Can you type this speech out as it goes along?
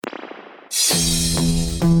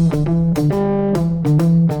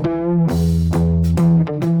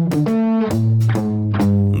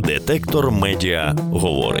Вектор Медіа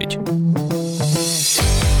говорить.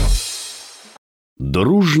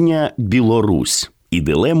 Дружня Білорусь і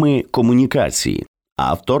дилеми комунікації.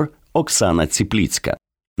 Автор Оксана Ціпліцька.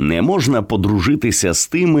 Не можна подружитися з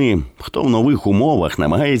тими, хто в нових умовах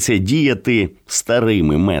намагається діяти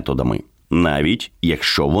старими методами, навіть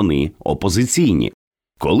якщо вони опозиційні.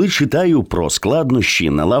 Коли читаю про складнощі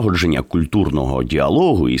налагодження культурного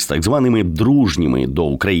діалогу із так званими дружніми до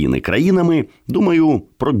України країнами, думаю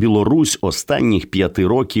про Білорусь останніх 5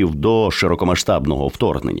 років до широкомасштабного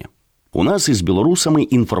вторгнення. У нас із білорусами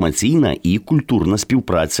інформаційна і культурна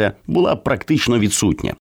співпраця була практично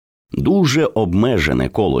відсутня. Дуже обмежене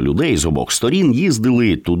коло людей з обох сторін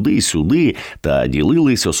їздили туди-сюди та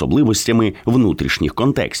ділились особливостями внутрішніх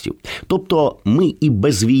контекстів. Тобто ми і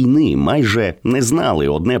без війни майже не знали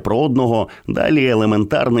одне про одного далі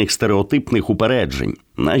елементарних стереотипних упереджень.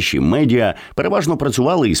 Наші медіа переважно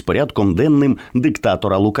працювали із порядком денним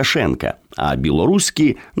диктатора Лукашенка, а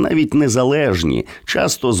білоруські, навіть незалежні,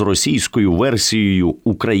 часто з російською версією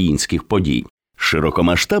українських подій.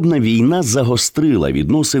 Широкомасштабна війна загострила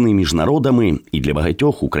відносини між народами і для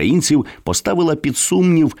багатьох українців поставила під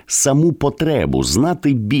сумнів саму потребу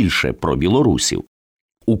знати більше про білорусів.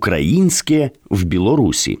 Українське в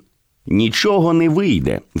Білорусі. Нічого не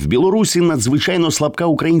вийде. В Білорусі надзвичайно слабка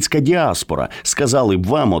українська діаспора. Сказали б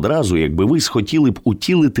вам одразу, якби ви схотіли б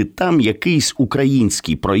утілити там якийсь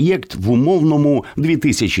український проєкт в умовному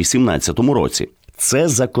 2017 році. Це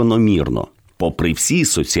закономірно. Попри всі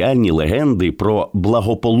соціальні легенди про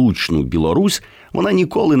благополучну Білорусь, вона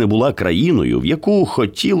ніколи не була країною, в яку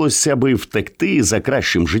хотілося би втекти за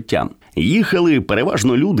кращим життям. Їхали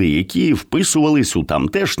переважно люди, які вписувались у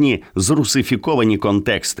тамтешні зрусифіковані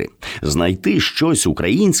контексти. Знайти щось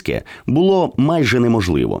українське було майже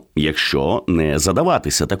неможливо, якщо не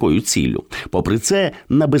задаватися такою ціллю. Попри це,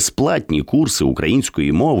 на безплатні курси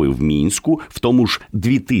української мови в Мінську в тому ж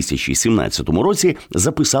 2017 році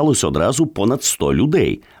записалось одразу понад 100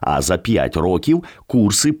 людей, а за 5 років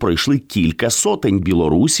курси пройшли кілька сотень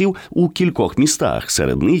білорусів у кількох містах,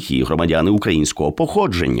 серед них і громадяни українського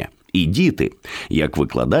походження. І діти. Як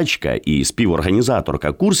викладачка і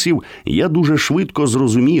співорганізаторка курсів, я дуже швидко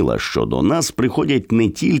зрозуміла, що до нас приходять не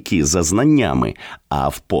тільки за знаннями, а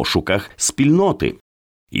в пошуках спільноти.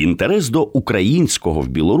 Інтерес до українського в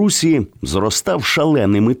Білорусі зростав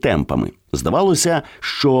шаленими темпами. Здавалося,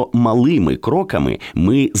 що малими кроками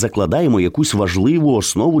ми закладаємо якусь важливу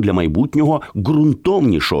основу для майбутнього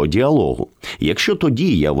ґрунтовнішого діалогу. Якщо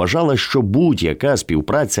тоді я вважала, що будь-яка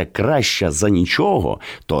співпраця краща за нічого,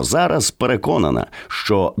 то зараз переконана,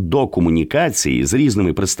 що до комунікації з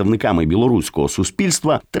різними представниками білоруського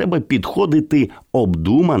суспільства треба підходити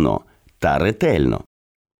обдумано та ретельно.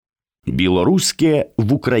 Білоруське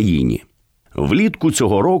в Україні. Влітку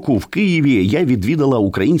цього року в Києві я відвідала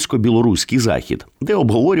українсько-білоруський захід, де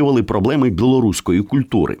обговорювали проблеми білоруської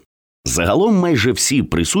культури. Загалом майже всі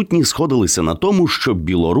присутні сходилися на тому, що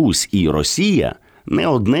Білорусь і Росія не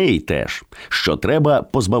одне й те ж, що треба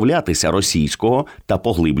позбавлятися російського та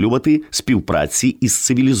поглиблювати співпраці із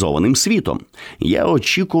цивілізованим світом. Я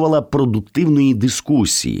очікувала продуктивної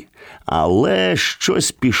дискусії, але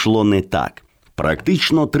щось пішло не так.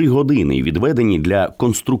 Практично 3 години, відведені для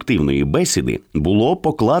конструктивної бесіди, було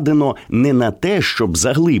покладено не на те, щоб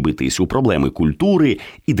заглибитись у проблеми культури,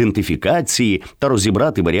 ідентифікації та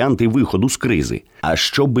розібрати варіанти виходу з кризи, а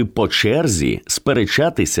щоби по черзі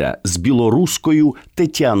сперечатися з білоруською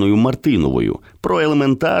Тетяною Мартиновою про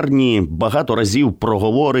елементарні, багато разів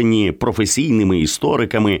проговорені професійними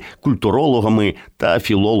істориками, культурологами та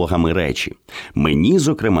філологами речі. Мені,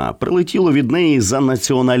 зокрема, прилетіло від неї за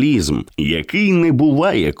націоналізм, який не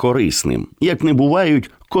буває корисним, як не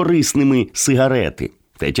бувають корисними сигарети.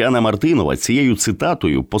 Тетяна Мартинова цією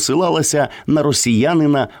цитатою посилалася на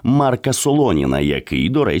росіянина Марка Солоніна, який,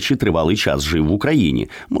 до речі, тривалий час жив в Україні,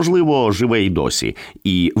 можливо, живе й досі,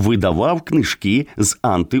 і видавав книжки з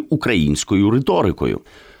антиукраїнською риторикою.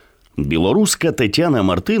 Білоруська Тетяна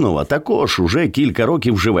Мартинова також уже кілька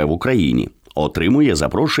років живе в Україні. Отримує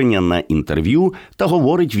запрошення на інтерв'ю та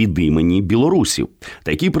говорить від імені білорусів.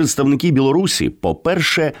 Такі представники Білорусі,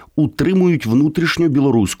 по-перше, утримують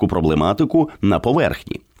внутрішньобілоруську проблематику на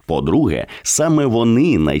поверхні. По-друге, саме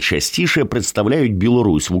вони найчастіше представляють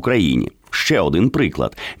Білорусь в Україні. Ще один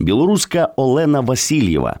приклад. Білоруська Олена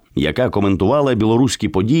Васильєва, яка коментувала білоруські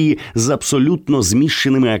події з абсолютно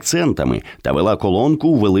зміщеними акцентами та вела колонку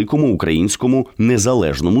у великому українському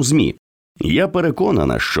незалежному ЗМІ. Я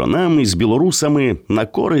переконана, що нам із білорусами на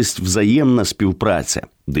користь взаємна співпраця,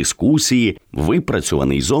 дискусії,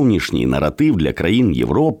 випрацьований зовнішній наратив для країн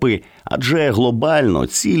Європи, адже глобально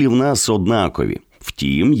цілі в нас однакові.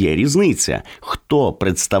 Втім, є різниця, хто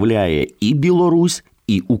представляє і Білорусь,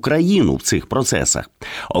 і Україну в цих процесах.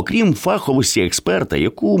 Окрім фаховості експерта,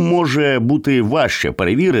 яку може бути важче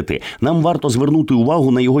перевірити, нам варто звернути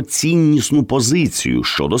увагу на його ціннісну позицію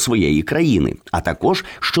щодо своєї країни, а також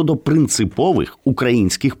щодо принципових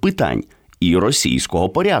українських питань і російського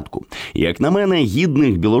порядку. Як на мене,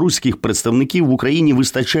 гідних білоруських представників в Україні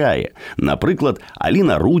вистачає. Наприклад,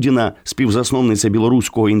 Аліна Рудіна, співзасновниця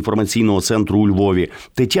Білоруського інформаційного центру у Львові,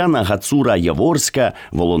 Тетяна Гацура-Яворська,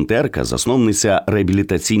 волонтерка, засновниця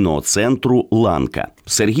реабілітаційного центру «Ланка»,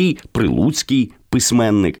 Сергій Прилуцький,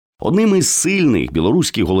 письменник. Одним із сильних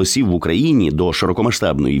білоруських голосів в Україні до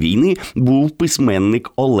широкомасштабної війни був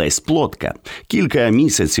письменник Олесь Плотка. Кілька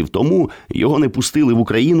місяців тому його не пустили в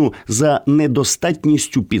Україну за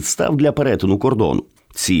недостатністю підстав для перетину кордону.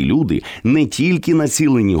 Ці люди не тільки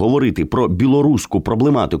націлені говорити про білоруську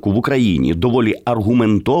проблематику в Україні доволі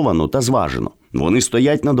аргументовано та зважено. Вони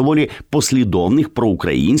стоять на доволі послідовних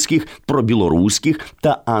проукраїнських, пробілоруських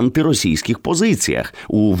та антиросійських позиціях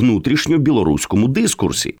у внутрішньобілоруському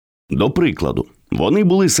дискурсі. До прикладу, вони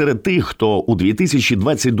були серед тих, хто у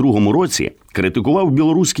 2022 році критикував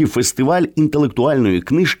білоруський фестиваль інтелектуальної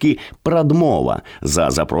книжки «Прадмова» за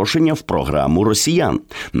запрошення в програму росіян.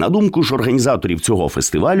 На думку ж організаторів цього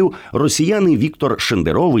фестивалю, росіяни Віктор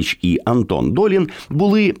Шендерович і Антон Долін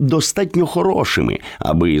були достатньо хорошими,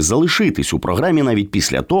 аби залишитись у програмі навіть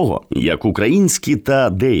після того, як українські та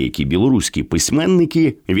деякі білоруські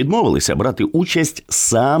письменники відмовилися брати участь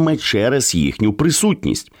саме через їхню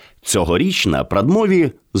присутність. Цьогоріч на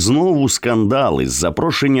 «Прадмові» знову скандали з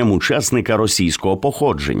запрошенням учасника російського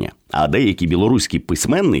походження. А деякі білоруські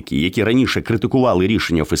письменники, які раніше критикували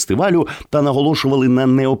рішення фестивалю та наголошували на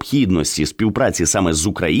необхідності співпраці саме з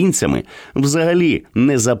українцями, взагалі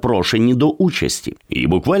не запрошені до участі. І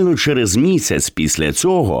буквально через місяць після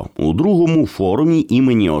цього у другому форумі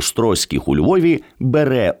імені Острозьких у Львові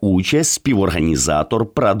бере участь співорганізатор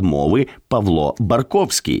 «Прадмови» Павло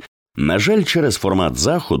Барковський. На жаль, через формат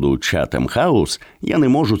заходу «Чатем Хаус» я не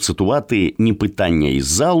можу цитувати ні питання із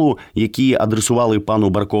залу, які адресували пану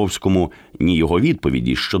Барковському, ні його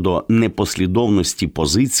відповіді щодо непослідовності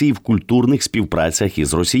позицій в культурних співпрацях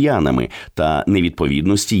із росіянами та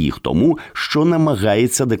невідповідності їх тому, що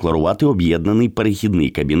намагається декларувати об'єднаний перехідний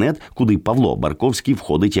кабінет, куди Павло Барковський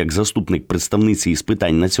входить як заступник представниці із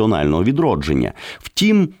питань національного відродження.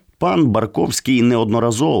 Втім, пан Барковський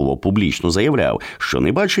неодноразово публічно заявляв, що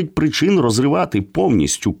не бачить причин розривати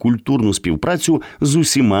повністю культурну співпрацю з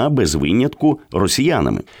усіма без винятку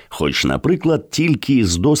росіянами. Хоч, наприклад, тільки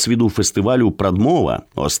з досвіду фестивалю «Прадмова»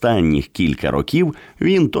 останніх кілька років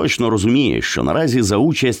він точно розуміє, що наразі за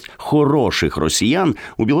участь хороших росіян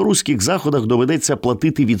у білоруських заходах доведеться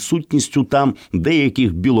платити відсутністю там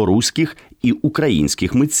деяких білоруських і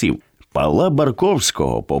українських митців. Павла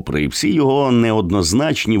Барковського, попри всі його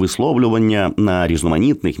неоднозначні висловлювання на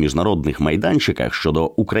різноманітних міжнародних майданчиках щодо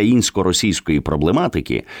українсько-російської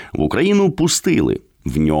проблематики, в Україну пустили.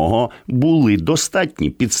 В нього були достатні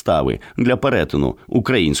підстави для перетину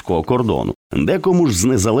українського кордону. Декому ж з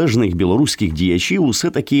незалежних білоруських діячів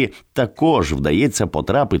усе-таки також вдається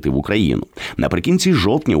потрапити в Україну. Наприкінці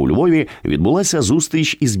жовтня у Львові відбулася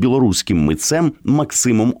зустріч із білоруським митцем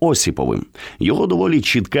Максимом Осіповим. Його доволі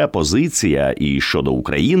чітка позиція і щодо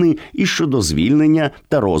України, і щодо звільнення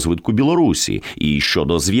та розвитку Білорусі, і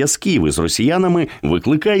щодо зв'язків із росіянами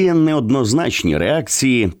викликає неоднозначні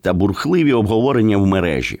реакції та бурхливі обговорення в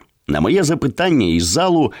мережі. На моє запитання із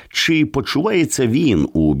залу, чи почувається він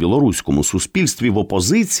у білоруському суспільстві в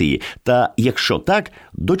опозиції, та якщо так,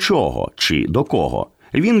 до чого чи до кого,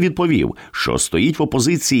 він відповів, що стоїть в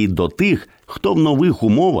опозиції до тих, хто в нових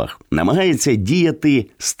умовах намагається діяти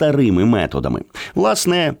старими методами.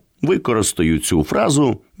 Власне, використаю цю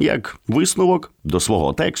фразу як висновок до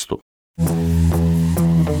свого тексту.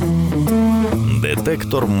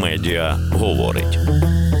 Детектор медіа говорить.